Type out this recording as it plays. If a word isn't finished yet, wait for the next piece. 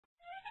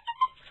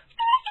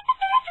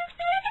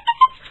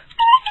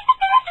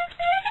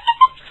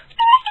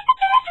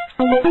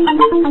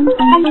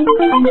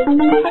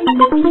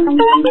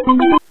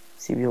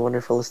CB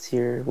Wonderful is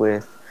here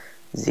with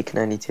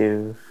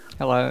Zeke92.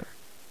 Hello.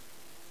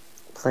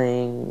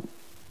 Playing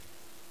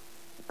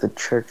the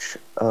Church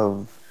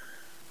of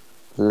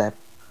Lehparsi.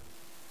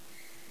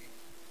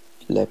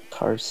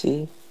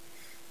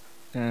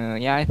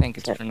 Yeah, I think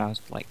it's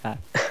pronounced like that.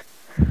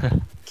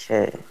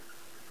 Okay.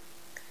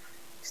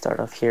 Start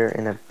off here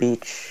in a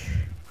beach.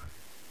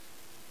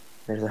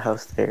 There's a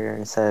house there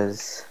and it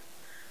says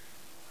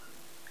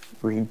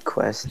read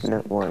quest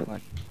note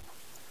 1.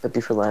 But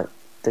before that,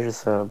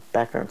 there's a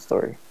background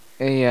story.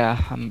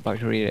 Yeah, I'm about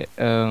to read it.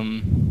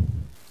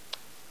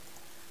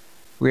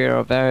 We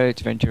are very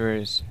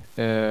adventurous.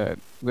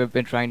 We've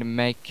been trying to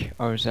make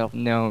ourselves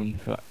known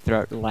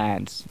throughout the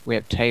lands. We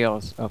have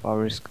tales of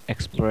our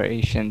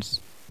explorations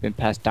been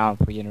passed down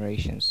for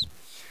generations.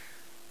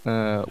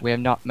 We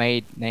have not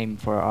made name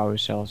for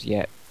ourselves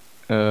yet.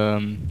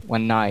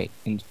 One night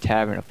in the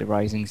tavern of the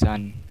rising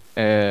sun,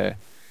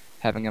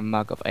 having a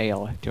mug of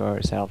ale to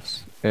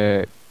ourselves,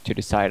 to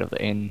the side of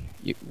the inn,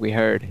 we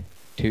heard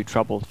two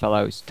troubled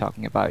fellows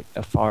talking about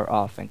a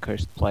far-off and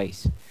cursed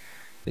place.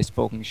 They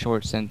spoke in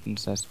short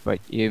sentences, but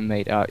you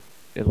made out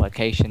the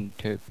location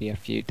to be a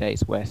few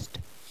days west.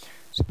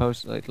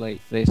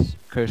 Supposedly, this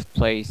cursed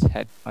place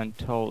had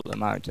untold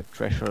amounts of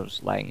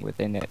treasures lying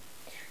within it,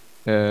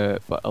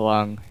 but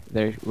along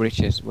their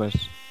riches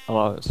was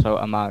also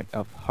amount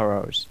of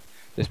horrors.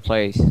 This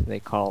place they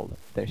called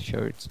the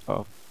Church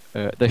of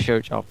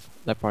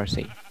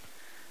Lehparsi.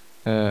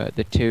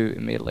 The two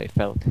immediately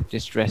felt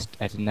distressed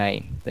at the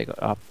name. They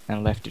got up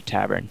and left the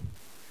tavern.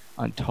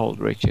 Untold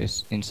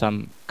riches in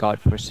some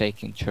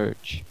god-forsaken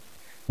church.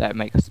 That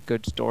makes a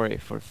good story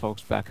for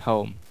folks back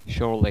home.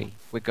 Surely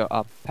we go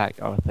up,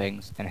 packed our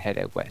things, and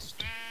headed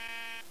west.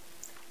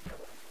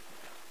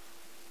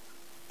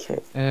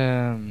 Okay.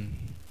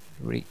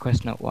 Read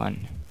quest note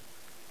 1.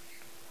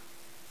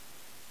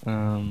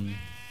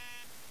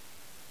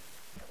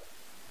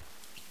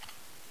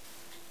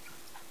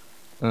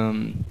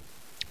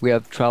 We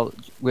have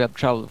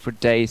traveled for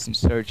days in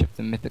search of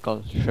the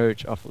mythical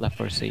Church of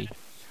Lehparsi,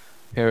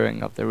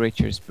 hearing of the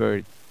riches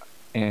buried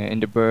in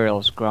the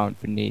burial ground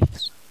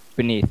beneath.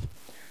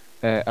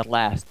 At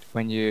last,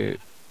 when you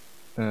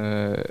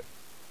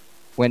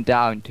went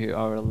down to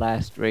our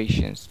last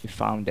rations, we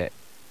found it.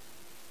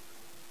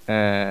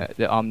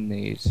 The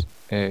ominous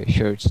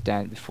church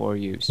stands before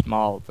you,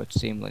 small but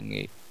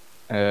seemingly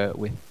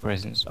with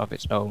presence of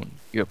its own.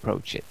 You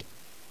approach it.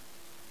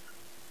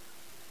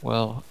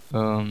 Well,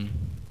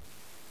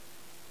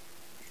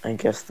 I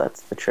guess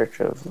that's the Church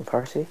of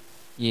Lehparsi.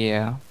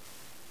 yeah.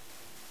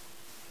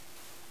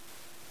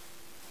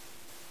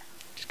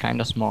 It's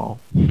kinda small.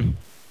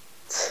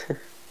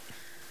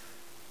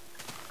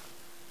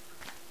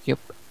 Yep.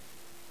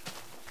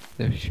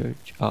 The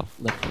Church of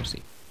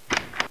Lehparsi.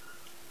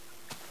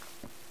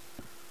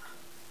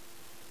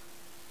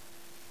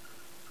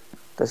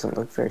 Doesn't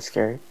look very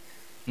scary.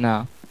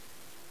 No.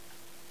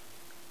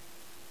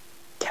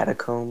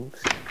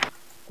 Catacombs.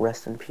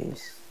 Rest in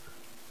peace.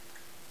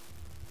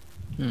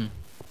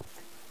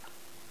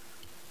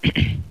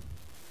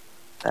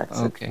 That's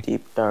okay. A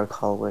deep, dark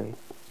hallway.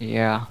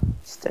 Yeah.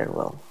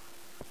 Stairwell.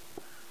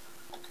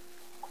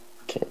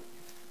 Okay.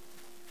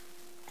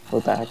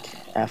 We're back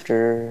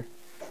after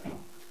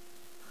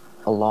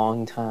a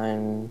long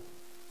time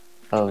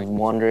of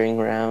wandering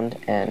around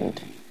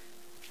and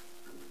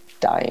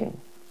dying.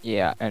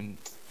 Yeah, and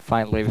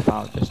finally we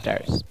found the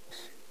stairs.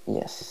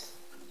 Yes.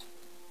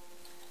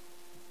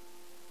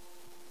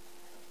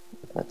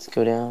 Let's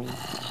go down.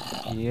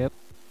 Yep.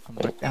 I'm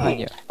right behind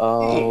you.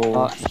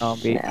 Oh,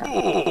 zombie.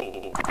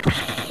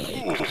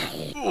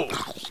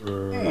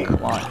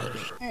 Come on.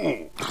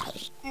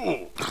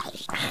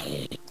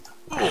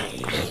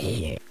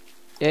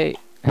 Yay!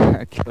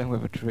 Kill him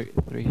with a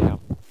 3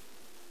 health.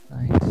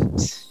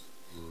 Nice.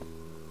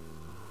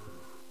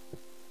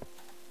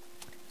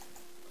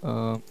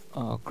 Oh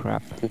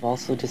crap. We've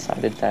also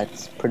decided that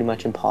it's pretty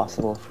much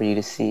impossible for you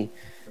to see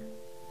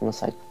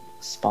almost like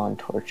spawn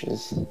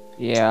torches.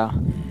 Yeah.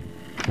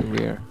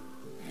 We're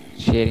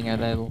shading a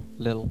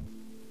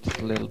just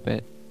a little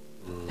bit.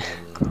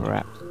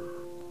 Crap.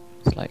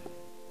 It's like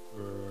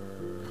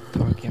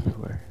dark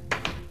everywhere.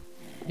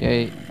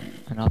 Yay,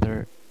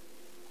 another.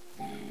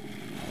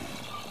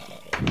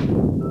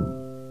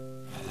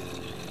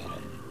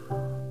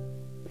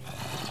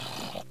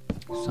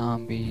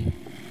 Zombie.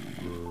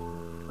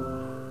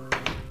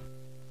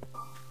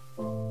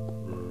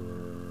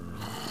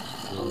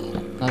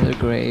 Another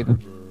grave.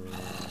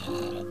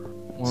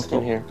 More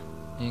in here.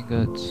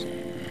 Ingots.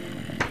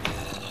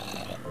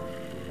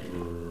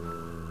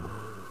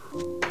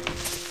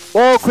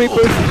 Oh,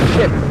 creepers!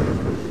 Shit!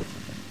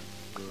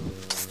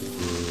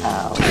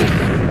 Ow.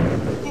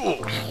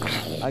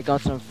 I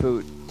got some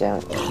food.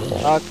 Down.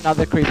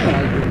 Another creeper,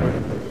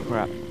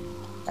 Crap.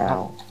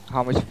 Ow.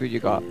 How much food you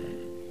got?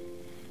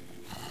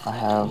 I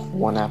have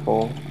 1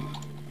 apple,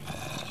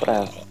 but I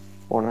have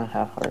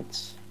 4.5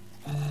 hearts.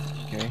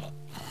 Okay.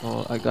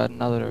 Well, I got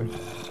another.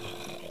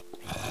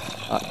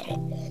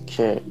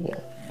 Okay, yeah.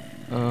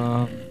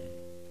 Um.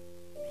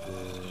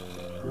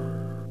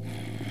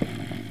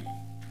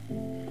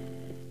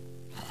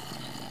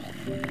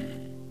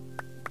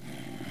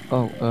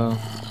 Oh,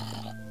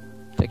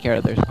 take care,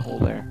 there's a hole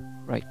there,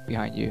 right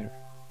behind you.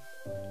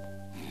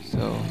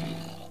 So...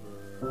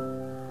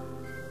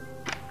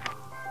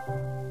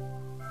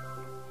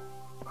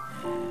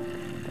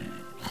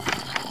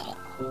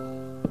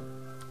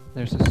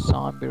 there's a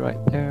zombie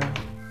right there.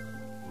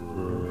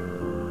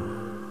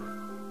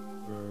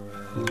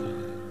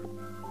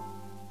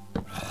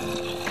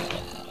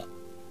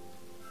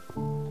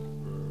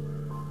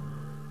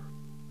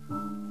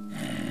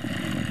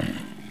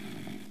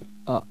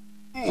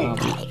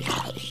 Zombie.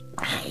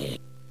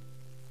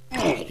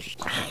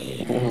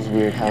 It was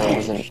weird how it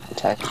wasn't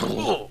attacking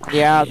me.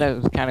 Yeah, that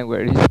was kind of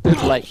weird. He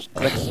stood like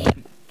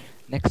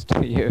next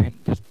to you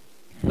and just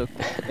looked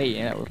at me,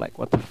 and I was like,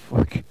 what the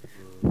fuck?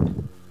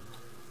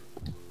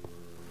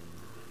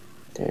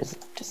 There's a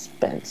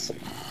dispenser.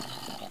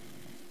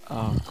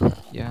 Oh crap,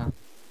 yeah.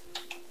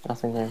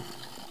 Nothing there.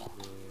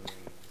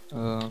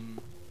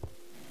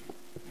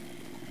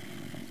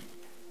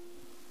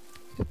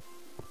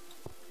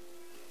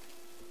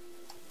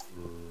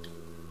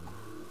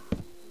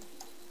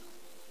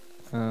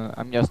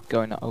 I'm just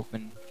going to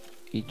open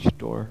each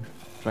door,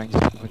 trying to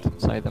see what's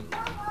inside them.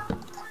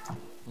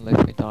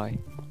 Unless we die.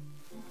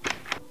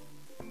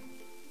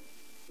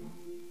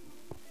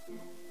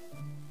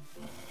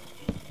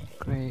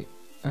 Great.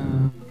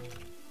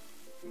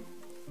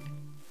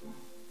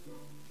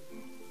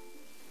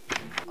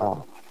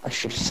 Oh, I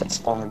should have set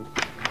spawn.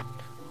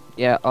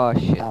 Yeah, oh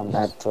shit.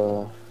 At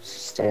the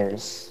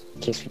stairs,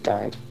 in case we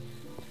died.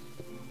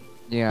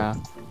 Yeah.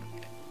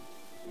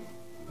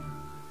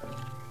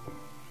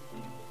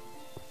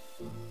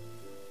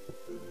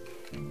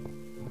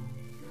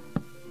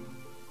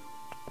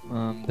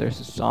 There's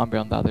a zombie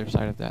on the other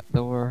side of that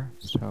door,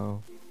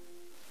 so...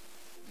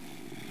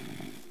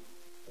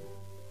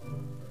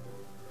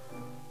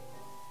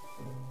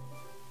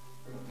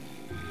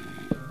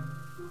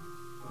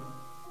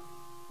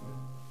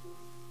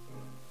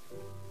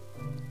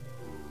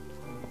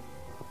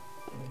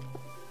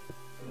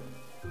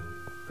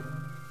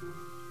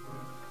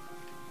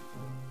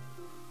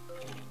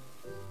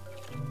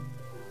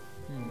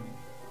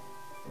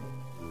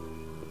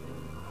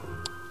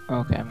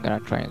 Okay, I'm gonna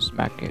try and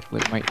smack it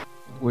with my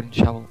wooden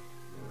shovel.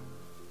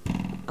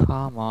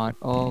 Come on.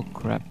 Oh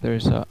crap,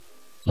 there's a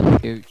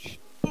huge...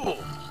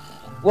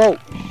 Whoa!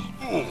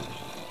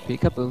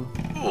 Peekaboo.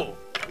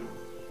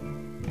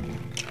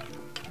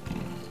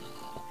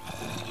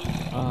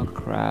 Oh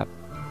crap.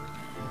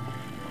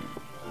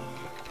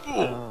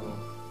 Oh.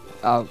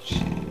 Ouch.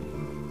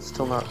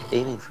 Still not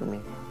aiming for me.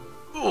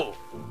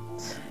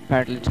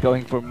 Apparently it's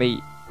going for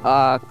me.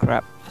 Ah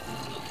crap.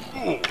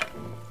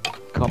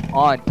 Come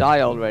on,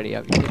 die already.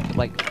 I've hit it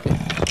like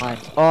 50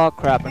 times. Oh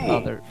crap,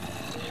 another.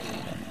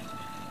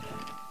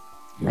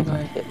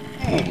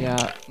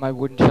 Yeah, my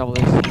wooden shovel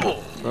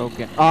is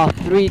broken. Ah,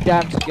 3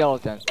 damn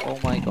skeletons. Oh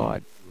my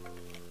god.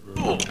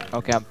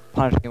 Okay, I'm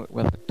punishing it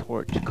with a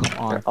torch. Come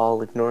on. They're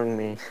all ignoring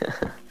me.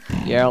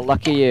 Yeah,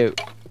 lucky you.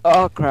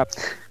 Oh crap.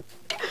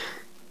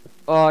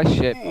 Oh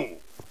shit.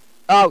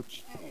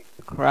 Ouch.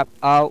 Crap.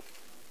 Ow.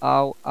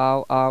 Ow,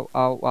 ow, ow,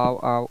 ow, ow,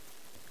 ow.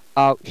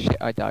 Ow, shit,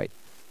 I died.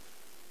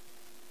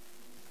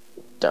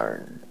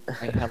 Darn.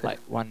 I had like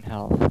 1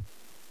 health.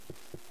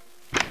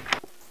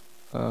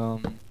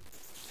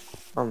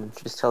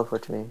 Just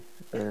teleport to me.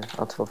 Or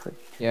I'll teleport.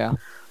 Yeah.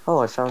 Oh,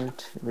 I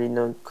found read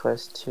note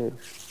quest 2.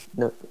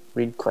 No,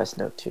 read quest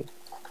note 2.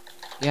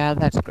 Yeah,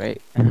 that's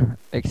great.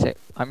 Except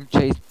I'm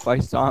chased by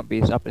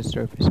zombies up the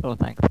surface. Oh,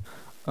 thanks.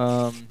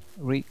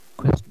 Read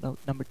quest note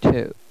number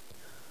 2.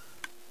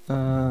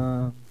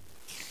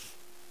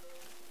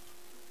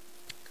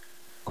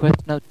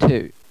 Quest note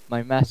 2.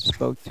 My master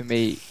spoke to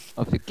me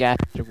of the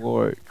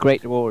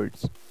great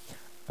rewards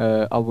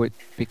I would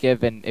be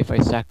given if I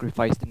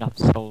sacrificed enough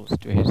souls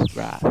to his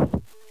wrath.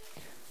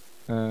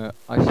 I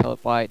shall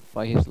abide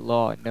by his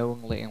law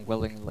knowingly and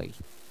willingly.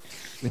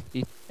 With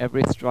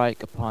every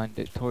strike upon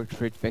the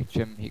tortured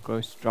victim, he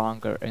grows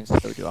stronger, and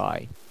so do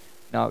I.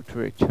 Now to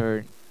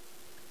return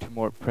to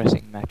more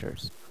pressing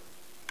matters.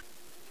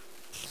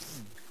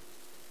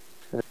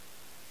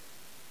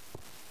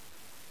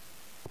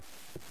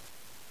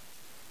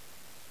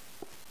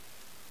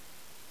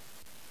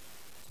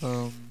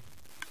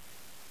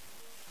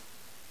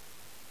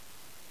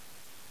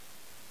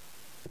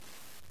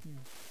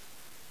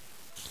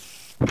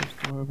 There's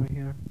more over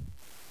here.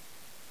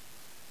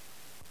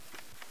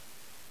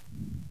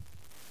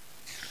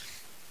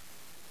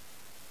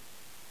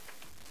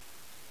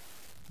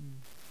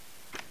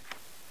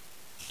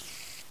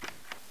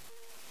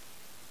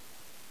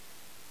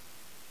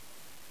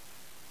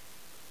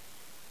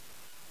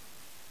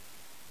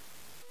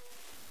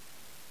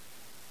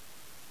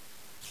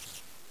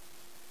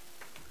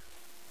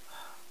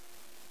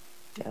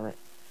 Damn it.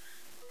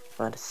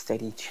 I'm at a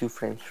steady 2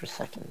 frames per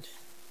second.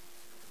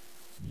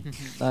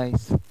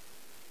 Nice.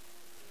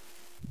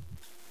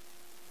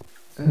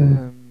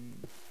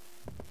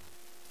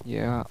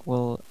 Yeah,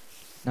 well,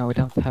 now we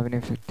don't don't have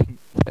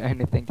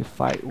anything to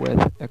fight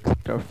with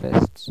except our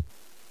fists.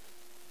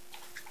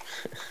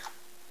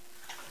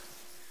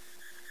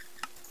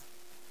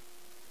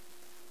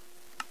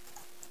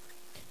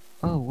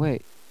 Oh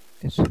wait,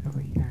 it's over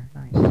here.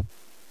 Nice.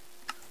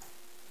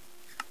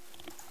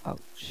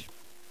 Ouch.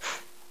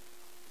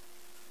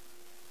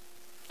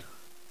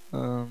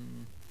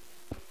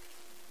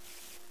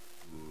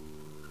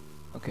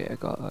 Okay, I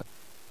got it.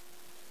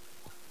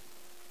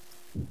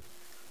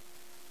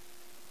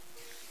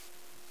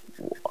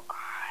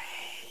 Why?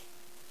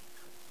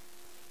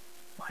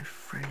 My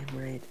frame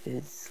rate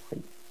is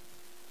like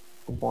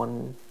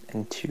 1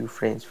 and 2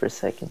 frames per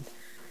second.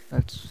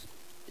 That's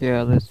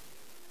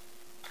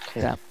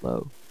Okay. that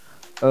low.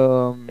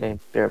 Okay,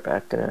 we're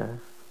back.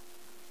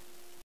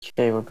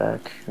 Okay, we're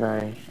back, and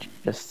I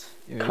just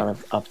kind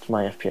of upped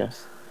my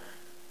FPS.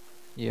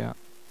 Yeah.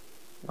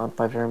 Not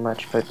by very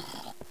much, but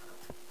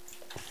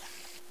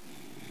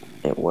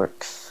it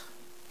works.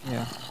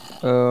 Yeah.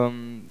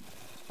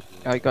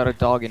 I got a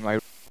dog in my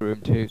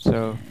room too,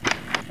 so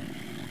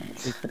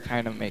it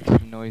kind of makes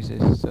some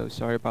noises. So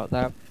sorry about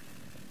that.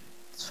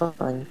 It's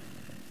fine.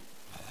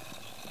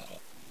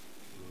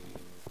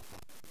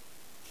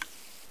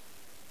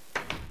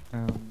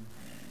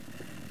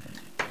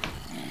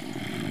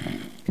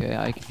 Okay,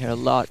 I can hear a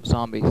lot of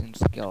zombies and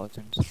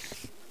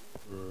skeletons.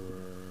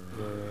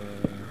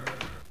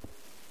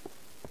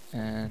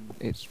 And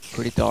it's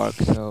pretty dark,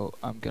 so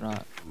I'm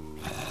gonna...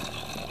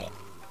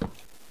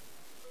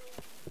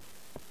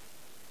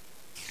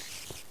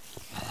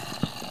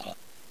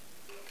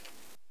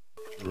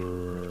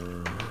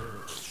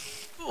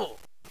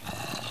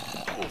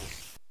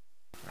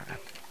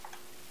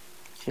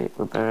 Okay,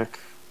 we're back.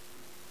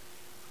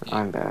 Yeah.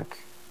 I'm back.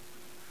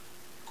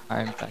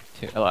 I'm back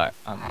too. Oh,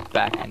 I'm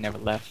back, I never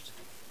left.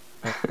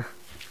 Oh.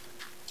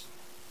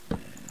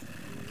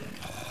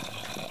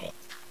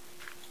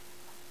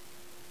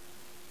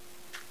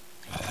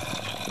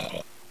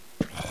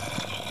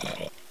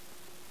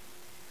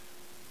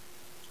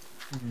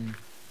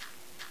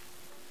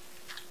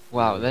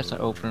 Wow, that's an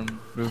open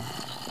room.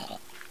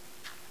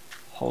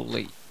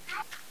 Holy.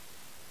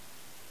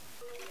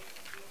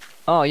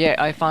 Oh yeah,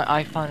 I found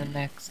the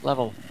next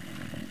level.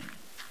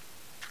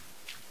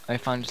 I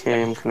found the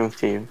Okay, I'm coming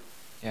to you.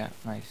 Yeah,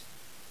 nice.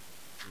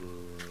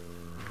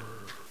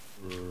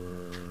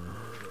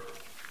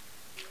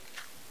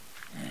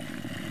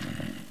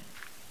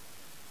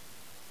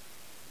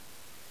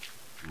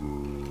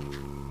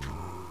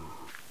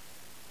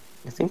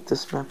 I think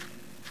this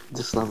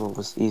level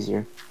was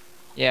easier.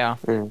 Yeah.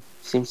 It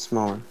seems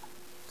smaller,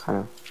 kind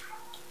of.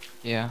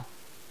 Yeah.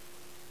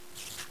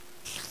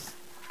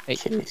 Hey.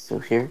 Okay, so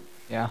here.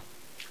 Yeah.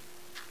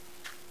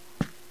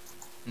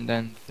 And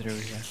then through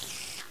here.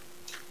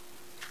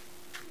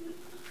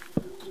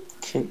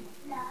 Okay.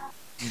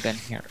 And then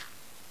here.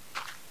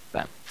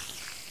 Bam.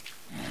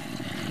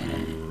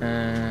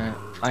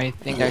 I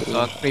think I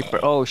saw a creeper.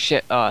 Oh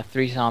shit,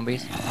 3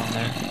 zombies on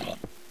there.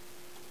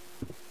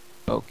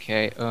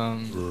 Okay,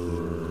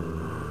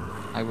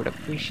 I would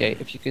appreciate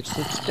if you could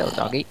sit still,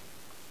 doggy.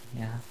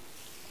 Yeah.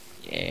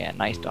 Yeah,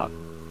 nice dog.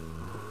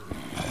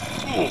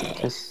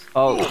 Just...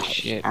 Oh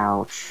shit.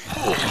 Ouch.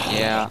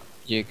 Yeah,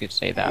 you could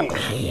say that.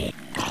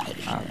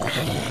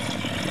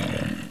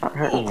 Not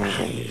hurting me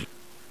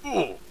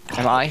again.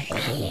 Am I?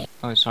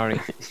 Oh, sorry.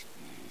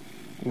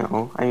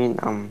 No, I mean,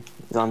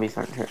 zombies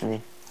aren't hurting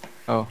me.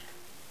 Oh.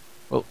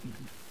 Well,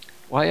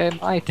 why am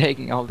I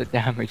taking all the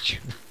damage?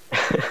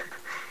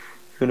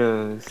 Who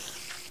knows?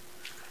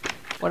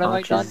 What have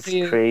I done to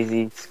you?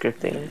 Crazy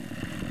scripting.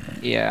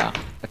 Yeah,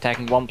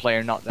 attacking one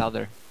player, not the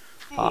other.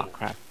 Ah,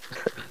 crap.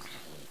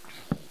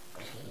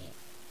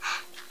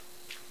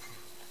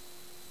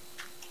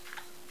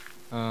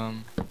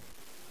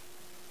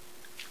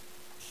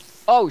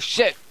 Oh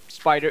shit!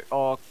 Spider.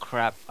 Oh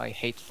crap! I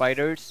hate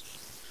spiders.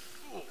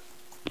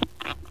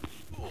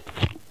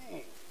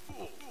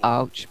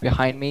 Ouch!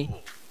 Behind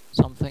me.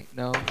 Something.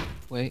 No.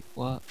 Wait.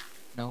 What?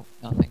 No.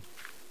 Nothing.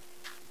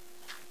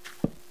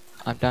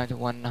 I'm down to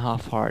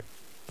 1.5 heart.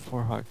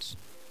 4 hearts.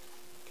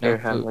 No Here,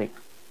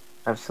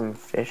 have some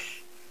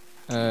fish.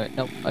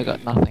 Nope. I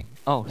got nothing.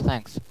 Oh,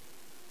 thanks.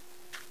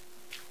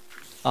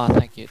 Ah,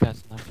 thank you.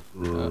 That's enough.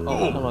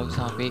 Oh, hello,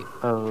 zombie.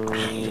 Oh.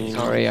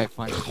 Sorry, I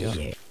punched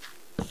you.